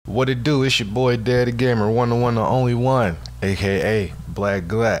What it do? It's your boy Daddy Gamer, one the only one, aka Black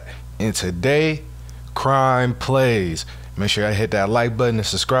Glat. And today, crime plays. Make sure I hit that like button and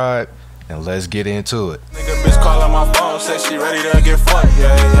subscribe, and let's get into it. Nigga bitch calling my phone, said she ready to get fucked,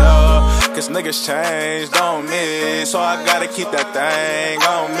 yeah. Cause niggas changed on me, so I gotta keep that thing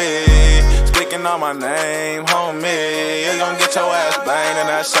on me. Speaking on my name, homie, you gon' get your ass banged and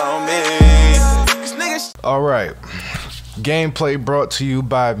that's on me. Cause niggas. Alright, gameplay brought to you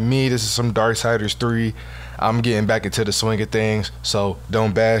by me. This is some Darksiders 3. I'm getting back into the swing of things, so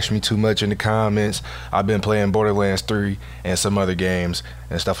don't bash me too much in the comments. I've been playing Borderlands 3 and some other games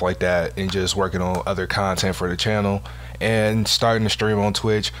and stuff like that, and just working on other content for the channel and starting to stream on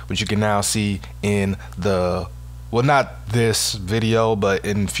Twitch, which you can now see in the, well, not this video, but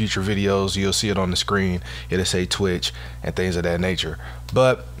in future videos you'll see it on the screen. It'll say Twitch and things of that nature.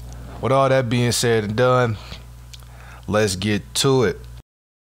 But with all that being said and done, let's get to it.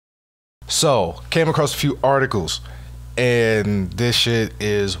 So, came across a few articles, and this shit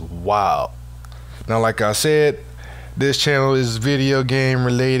is wild. Now, like I said, this channel is video game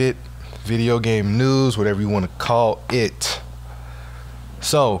related, video game news, whatever you want to call it.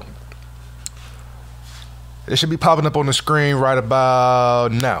 So, it should be popping up on the screen right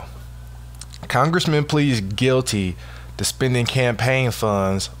about now. Congressman pleads guilty to spending campaign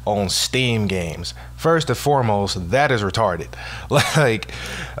funds on Steam games. First and foremost, that is retarded. Like,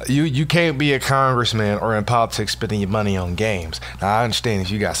 you can't be a congressman or in politics spending your money on games. Now, I understand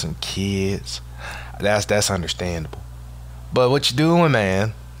if you got some kids, that's understandable. But what you doing,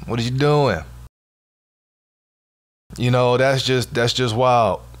 man? What are you doing? You know, that's just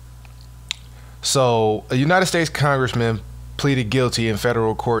wild. So, a United States congressman pleaded guilty in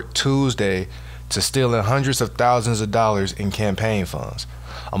federal court Tuesday to stealing hundreds of thousands of dollars in campaign funds.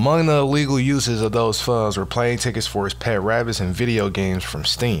 Among the illegal uses of those funds were plane tickets for his pet rabbits and video games from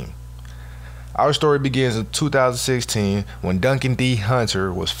Steam. Our story begins in 2016 when Duncan D.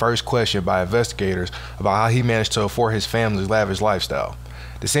 Hunter was first questioned by investigators about how he managed to afford his family's lavish lifestyle.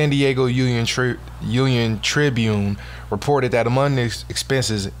 The San Diego Union Tribune reported that among the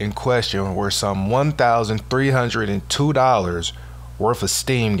expenses in question were some $1,302 worth of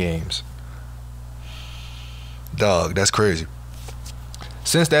Steam games. Dog, that's crazy.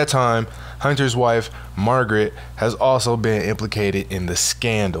 Since that time, Hunter's wife, Margaret, has also been implicated in the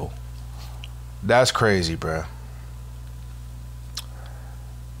scandal. That's crazy, bruh.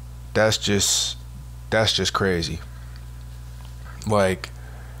 That's just crazy. Like,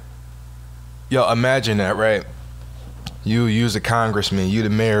 yo, imagine that, right? You's a congressman, you the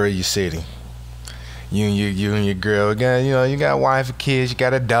mayor of your city. You and your girl, you got a wife and kids, you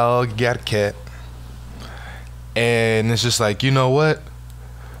got a dog, you got a cat. And it's just like, you know what?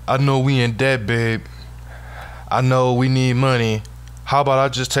 I know we in debt, babe. I know we need money. How about I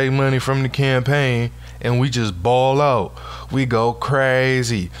just take money from the campaign and we just ball out? We go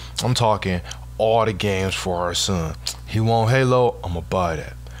crazy. I'm talking all the games for our son. He want Halo, I'ma buy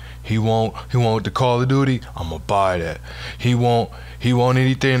that. He want the Call of Duty, I'ma buy that. He want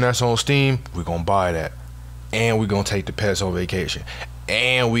anything that's on Steam, we gonna buy that. And we gonna take the pets on vacation.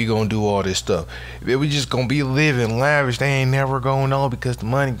 And we gonna do all this stuff. We just gonna be living lavish. They ain't never going on because the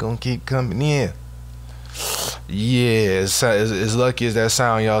money gonna keep coming in. Yeah, as lucky as that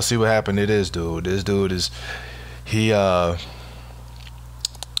sound, y'all see what happened to this dude. This dude is, he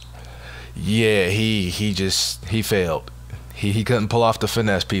failed. He couldn't pull off the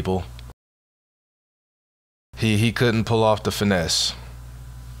finesse, people. He couldn't pull off the finesse.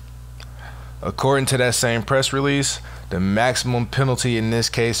 According to that same press release, the maximum penalty in this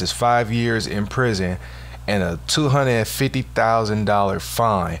case is 5 years in prison and a $250,000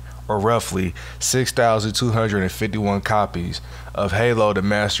 fine, or roughly 6,251 copies of Halo the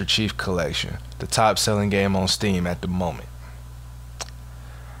Master Chief Collection, the top-selling game on Steam at the moment.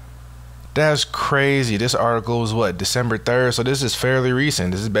 That's crazy. This article was what, December 3rd? So this is fairly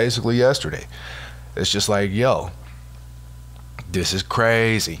recent. This is basically yesterday. It's just like, yo, this is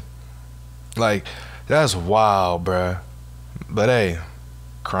crazy. Like, that's wild, bruh. But hey,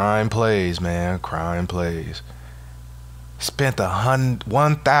 crime plays, man. Crime plays. Spent he spent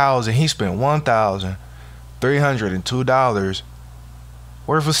 $1,302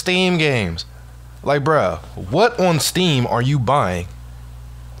 worth of Steam games. Like, bruh, what on Steam are you buying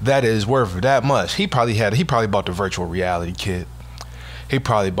that is worth that much? He probably bought the virtual reality kit. He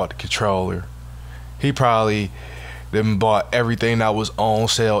probably bought the controller. He probably then bought everything that was on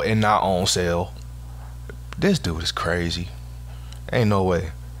sale and not on sale. This dude is crazy. Ain't no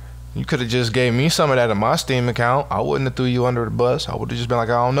way. You could have just gave me some of that in my Steam account. I wouldn't have threw you under the bus. I would have just been like,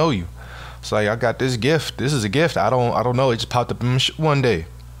 I don't know you. It's like, I got this gift. This is a gift. I don't know. It just popped up in one day.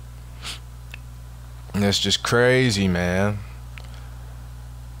 And it's just crazy, man.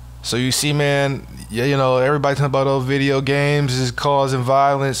 So you see, man, yeah, you know, everybody talking about those video games is causing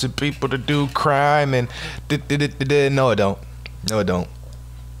violence and people to do crime and no, it don't. No, it don't.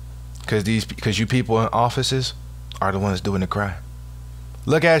 Because you people in offices are the ones doing the crime.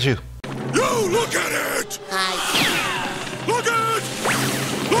 Look at you. Yo, look at it! Hi. Look at it!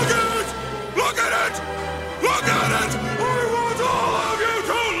 Look at it! Look at it! Look at it! I want all of you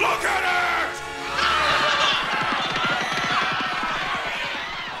to look at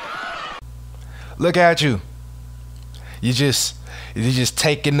it! Look at you. You're just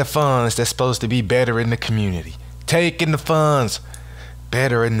taking the funds that's supposed to be better in the community. Taking the funds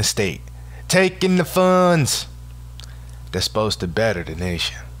better in the state. Taking the funds that's supposed to better the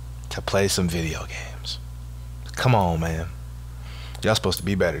nation to play some video games. Come on, man. Y'all supposed to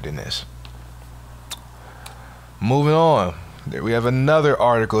be better than this. Moving on. There we have another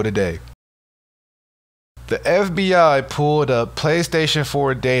article today. The FBI pulled up PlayStation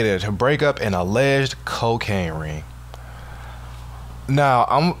 4 data to break up an alleged cocaine ring.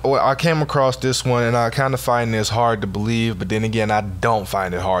 Now, I came across this one and I kind of find this hard to believe, but then again, I don't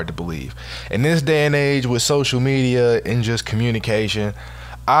find it hard to believe. In this day and age with social media and just communication,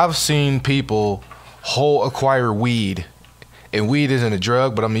 I've seen people acquire weed. And weed isn't a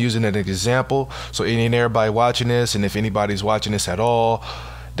drug, but I'm using it as an example. So any and everybody watching this, and if anybody's watching this at all,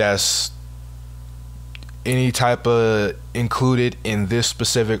 that's any type of included in this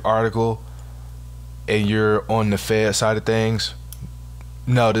specific article, and you're on the Fed side of things,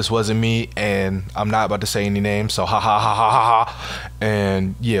 no, this wasn't me, and I'm not about to say any names, so ha ha ha ha ha ha.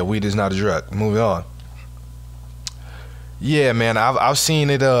 And yeah, weed is not a drug. Moving on. Yeah, man, I've seen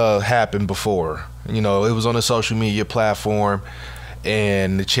it happen before. You know, it was on a social media platform,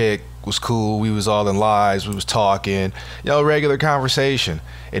 and the chick was cool. We was all in lives. We was talking, you know, regular conversation.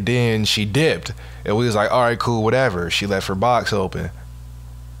 And then she dipped, and we was like, all right, cool, whatever. She left her box open.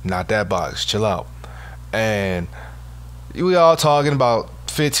 Not that box. Chill out. And we all talking about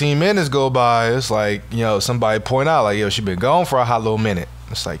 15 minutes go by. It's like, you know, somebody point out like, yo, she been gone for a hot little minute.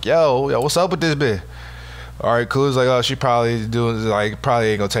 It's like, yo, what's up with this bitch? All right, cool. It's like, oh, she probably ain't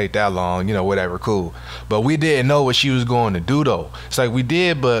gonna take that long, you know, whatever, cool. But we didn't know what she was going to do though. It's like we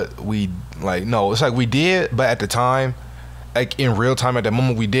did, but no, it's like we did, but at the time, like in real time at the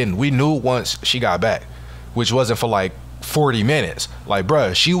moment we didn't. We knew once she got back, which wasn't for like 40 minutes. Like,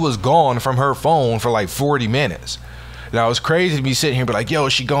 bruh, she was gone from her phone for like 40 minutes. Now it's crazy to be sitting here, but like, yo,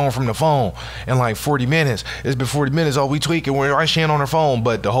 she gone from the phone in like 40 minutes. It's been 40 minutes. Oh, we tweaking. Why she ain't on her phone?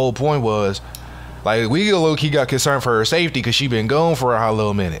 But the whole point was, like, we low-key got concerned for her safety because she been gone for a hot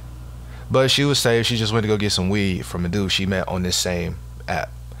little minute. But she was safe. She just went to go get some weed from a dude she met on this same app,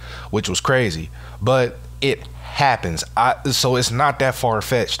 which was crazy. But it happens. So it's not that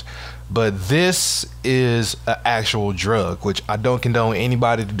far-fetched. But this is an actual drug, which I don't condone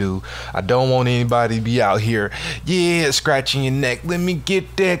anybody to do. I don't want anybody to be out here, yeah, scratching your neck. Let me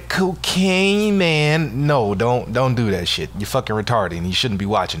get that cocaine, man. No, don't do that shit. You're fucking retarded, and you shouldn't be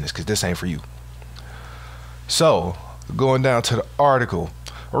watching this because this ain't for you. So, going down to the article.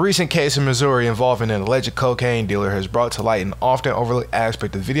 A recent case in Missouri involving an alleged cocaine dealer has brought to light an often overlooked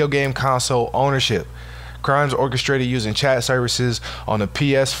aspect of video game console ownership. Crimes orchestrated using chat services on the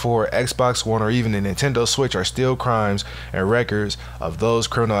PS4, Xbox One, or even the Nintendo Switch are still crimes, and records of those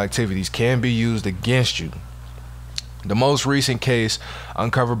criminal activities can be used against you. The most recent case,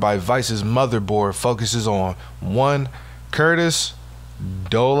 uncovered by Vice's Motherboard, focuses on 1. Curtis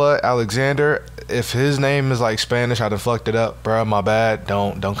Dola Alexander. If his name is like Spanish, I done fucked it up, bro. My bad.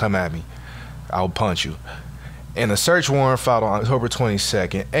 Don't come at me. I'll punch you. In a search warrant filed on October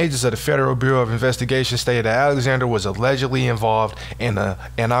 22nd, agents of the Federal Bureau of Investigation stated that Alexander was allegedly involved in a,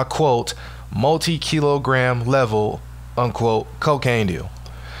 and I quote, multi-kilogram level, unquote, cocaine deal.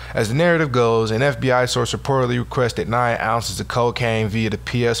 As the narrative goes, an FBI source reportedly requested 9 ounces of cocaine via the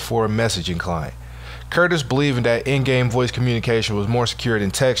PS4 messaging client. Curtis, believing that in-game voice communication was more secure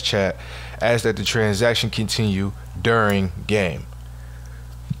than text chat, asked that the transaction continue during game.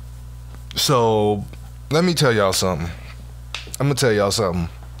 So, let me tell y'all something. I'm gonna tell y'all something.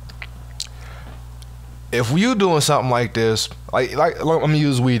 If you doing something like this, like let me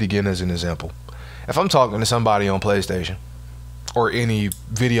use weed again as an example. If I'm talking to somebody on PlayStation or any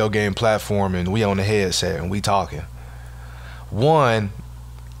video game platform and we on the headset and we talking, one,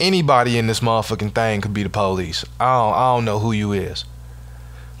 anybody in this motherfucking thing could be the police. I don't know who you is.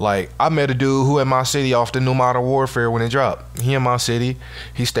 Like, I met a dude who in my city off the new Modern Warfare when it dropped. He in my city.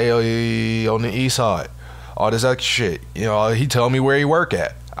 He stay on the east side. All this extra shit. You know, he told me where he work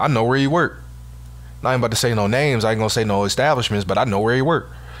at. I know where he work. I ain't about to say no names. I ain't gonna say no establishments, but I know where he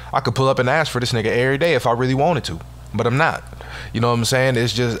work. I could pull up and ask for this nigga every day if I really wanted to, but I'm not. You know what I'm saying?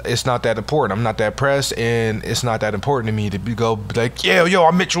 It's not that important. I'm not that pressed, and it's not that important to me to be like, yeah, yo,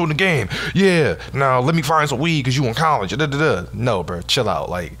 I met you in the game. Yeah, now let me find some weed because you in college. No, bro, chill out.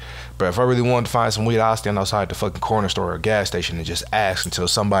 Like, bro, if I really wanted to find some weed, I'll stand outside the fucking corner store or gas station and just ask until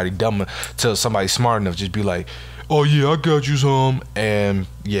somebody smart enough just be like, oh yeah, I got you some, and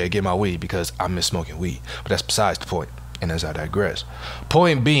yeah, get my weed because I miss smoking weed. But that's besides the point, and as I digress.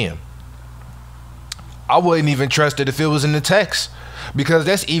 Point being, I wouldn't even trust it if it was in the text, because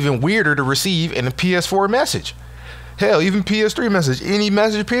that's even weirder to receive in a PS4 message. Hell, even PS3 message, any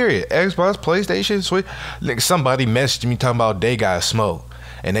message period. Xbox, PlayStation, Switch. Nigga, somebody messaged me talking about they got smoke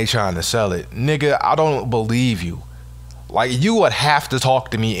and they trying to sell it. Nigga, I don't believe you. Like, you would have to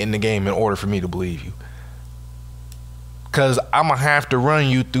talk to me in the game in order for me to believe you. Cause I'm gonna have to run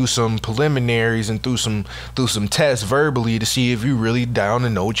you through some preliminaries and through some tests verbally to see if you really down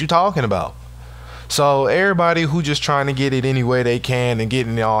and know what you're talking about. So everybody who just trying to get it any way they can and get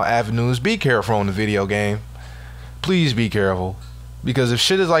in all avenues, be careful on the video game. Please be careful. Because if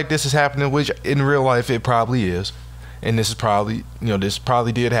shit is like this is happening, which in real life it probably is, and this is probably, this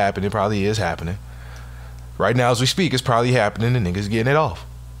probably did happen, it probably is happening. Right now as we speak, it's probably happening and niggas getting it off.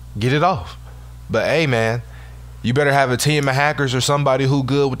 Get it off. But hey man, you better have a team of hackers or somebody who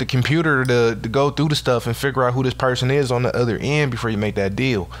good with the computer to go through the stuff and figure out who this person is on the other end before you make that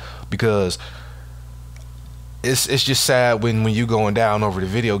deal. Because it's just sad when you going down over the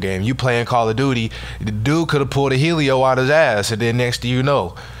video game. You playing Call of Duty, the dude could have pulled a Helio out his ass, and then next thing you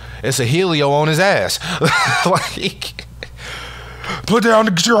know, it's a Helio on his ass. Like, put down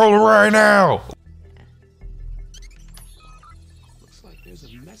the controller right now. Looks like there's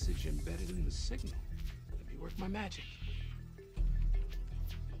a message embedded in the signal. Let me work my magic.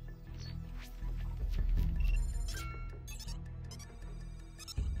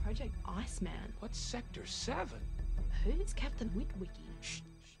 Project Iceman. What's Sector 7? Who's Captain Witwicky? Shh.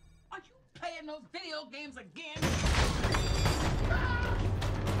 Are you playing those video games again?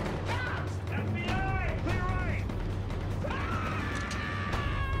 FBI! Clear right!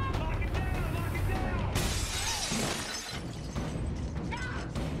 Lock it down!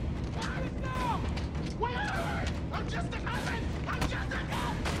 Lock it down! I'm just a cousin! I'm just a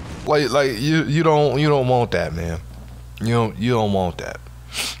cousin! Like you don't want that, man. You don't want that.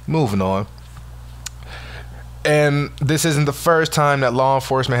 Moving on. And this isn't the first time that law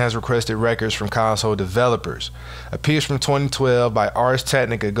enforcement has requested records from console developers. A piece from 2012 by Ars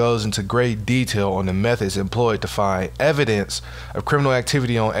Technica goes into great detail on the methods employed to find evidence of criminal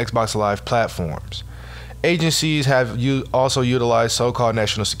activity on Xbox Live platforms. Agencies have also utilized so-called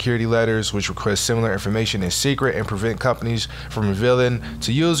national security letters, which request similar information in secret and prevent companies from revealing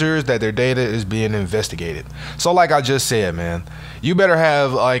to users that their data is being investigated. So like I just said, man, you better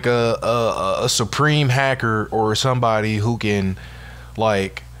have like a supreme hacker or somebody who can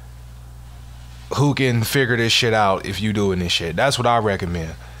figure this shit out if you doing this shit. That's what I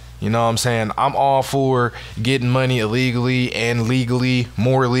recommend. You know what I'm saying? I'm all for getting money illegally and legally,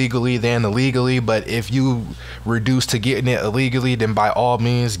 more legally than illegally. But if you reduce to getting it illegally, then by all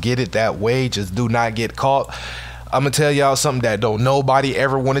means get it that way. Just do not get caught. I'm gonna tell y'all something that don't nobody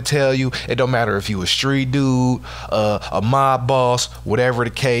ever want to tell you. It don't matter if you a street dude, a mob boss, whatever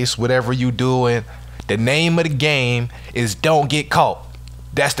the case, whatever you doing. The name of the game is don't get caught.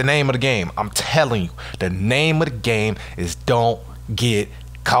 That's the name of the game. I'm telling you, the name of the game is don't get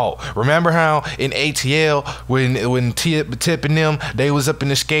caught. Remember how in ATL when Tip and them, they was up in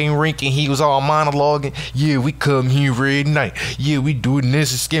the skating rink and he was all monologuing, yeah, we come here every night, yeah, we doing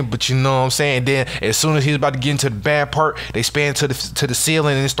this and skin, but you know what I'm saying. Then as soon as he was about to get into the bad part, they span to the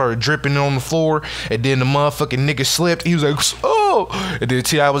ceiling and it started dripping on the floor, and then the motherfucking nigga slipped. He was like, oh, and then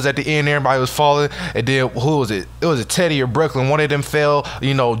T.I. was at the end, everybody was falling, and then who was it? It was a Teddy or Brooklyn. One of them fell,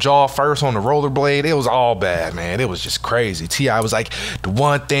 jaw first on the rollerblade. It was all bad, man. It was just crazy. T.I. was like, the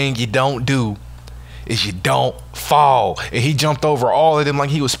one thing you don't do is you don't fall, and he jumped over all of them like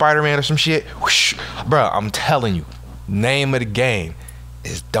he was Spider-Man or some shit. Whoosh. Bro, I'm telling you, name of the game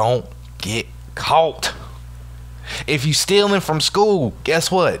is don't get caught. If you stealing from school, guess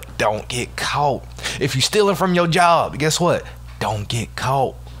what? Don't get caught. If you stealing from your job, guess what? Don't get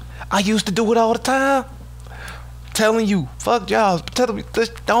caught. I used to do it all the time. Telling you, fuck jobs, telling me,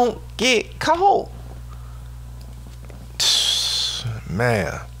 just don't get caught.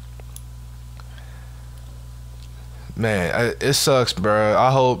 Man, it sucks, bro.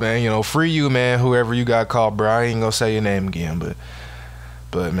 I hope, man, free you, man, whoever you got caught, bro. I ain't gonna say your name again,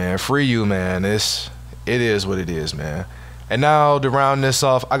 but man, free you, man. It is what it is, man. And now to round this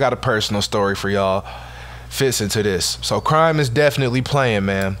off, I got a personal story for y'all. fits into this. So crime is definitely playing,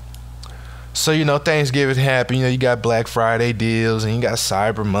 man. So, Thanksgiving happened. You got Black Friday deals and you got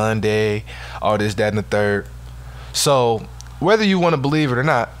Cyber Monday, all this, that, and the third. So, whether you want to believe it or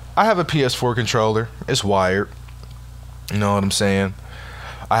not, I have a PS4 controller. It's wired. You know what I'm saying?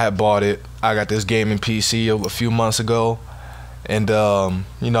 I had bought it. I got this gaming PC a few months ago. And, I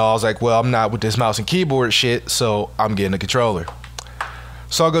was like, well, I'm not with this mouse and keyboard shit, so I'm getting a controller.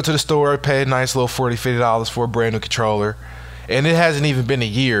 So I go to the store, pay a nice little $40, $50 for a brand new controller. And it hasn't even been a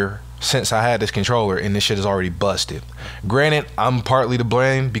year since I had this controller, and this shit is already busted. Granted, I'm partly to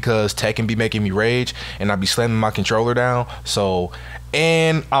blame because Tekken be making me rage, and I be slamming my controller down.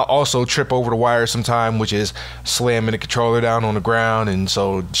 And I also trip over the wire sometime, which is slamming the controller down on the ground, and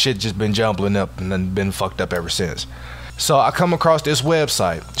so shit just been jumbling up and then been fucked up ever since. So I come across this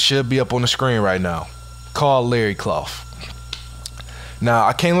website, should be up on the screen right now, called Larry Clough. Now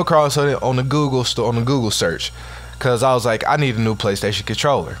I came across it on the Google search, cause I was like, I need a new PlayStation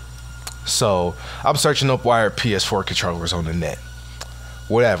controller. So I'm searching up wired PS4 controllers on the net.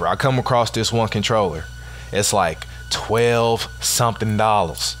 Whatever, I come across this one controller. It's like $12 something.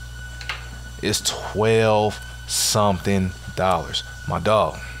 It's $12 something, my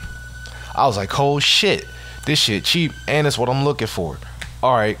dog. I was like, oh shit, this shit cheap and it's what I'm looking for.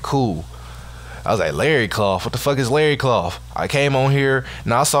 Alright, cool. I was like, Larry Clough, what the fuck is Larry Clough? I came on here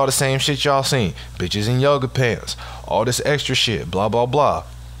and I saw the same shit y'all seen. Bitches in yoga pants, all this extra shit, blah blah blah.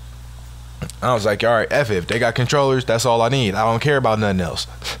 I was like, alright, F it. If they got controllers, that's all I need. I don't care about nothing else.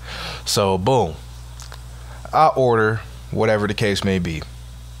 So boom, I order whatever the case may be.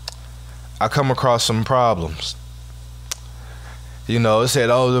 I come across some problems. It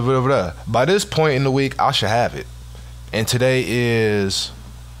said, oh, blah, blah, blah. By this point in the week, I should have it. And today is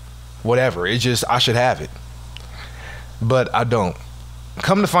whatever. I should have it. But I don't.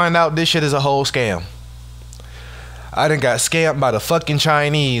 Come to find out, this shit is a whole scam. I done got scammed by the fucking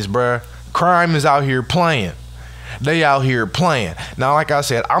Chinese, bruh. Crime is out here playing. They out here playing. Now, like I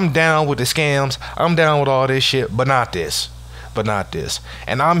said, I'm down with the scams. I'm down with all this shit, but not this.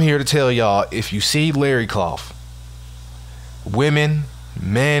 And I'm here to tell y'all, if you see Larry Clough, women,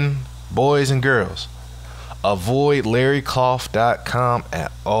 men, boys, and girls, avoid LarryClough.com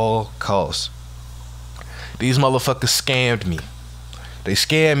at all costs. These motherfuckers scammed me. They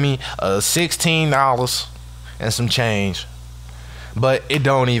scammed me $16 and some change. But it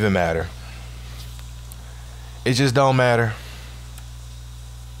don't even matter. It just don't matter.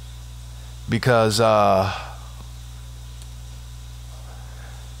 Because I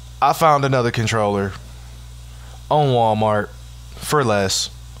found another controller on Walmart for less,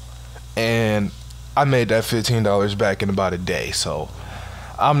 and I made that $15 back in about a day. So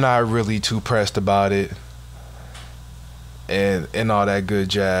I'm not really too pressed about it and all that good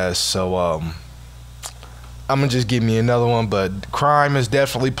jazz. So I'm gonna just give me another one. But crime is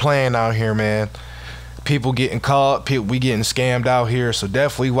definitely playing out here, man. People getting caught, we getting scammed out here. So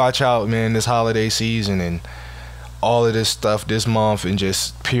definitely watch out, man, this holiday season and all of this stuff this month, and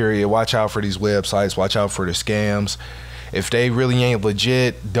just period. Watch out for these websites. Watch out for the scams. If they really ain't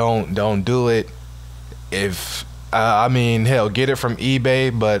legit, don't do it. If hell, get it from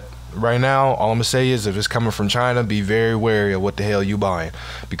eBay. But right now, all I'm gonna say is, if it's coming from China, be very wary of what the hell you buying,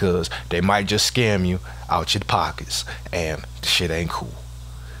 because they might just scam you out your pockets, and shit ain't cool.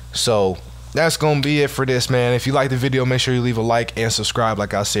 So that's gonna be it for this, man. If you like the video, make sure you leave a like and subscribe.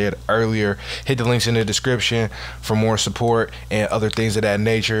 Like I said earlier, hit the links in the description for more support and other things of that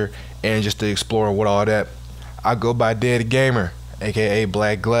nature, and just to explore what all that. I go by Dead Gamer, aka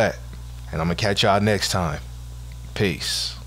Black Glad, and I'm gonna catch y'all next time. Peace.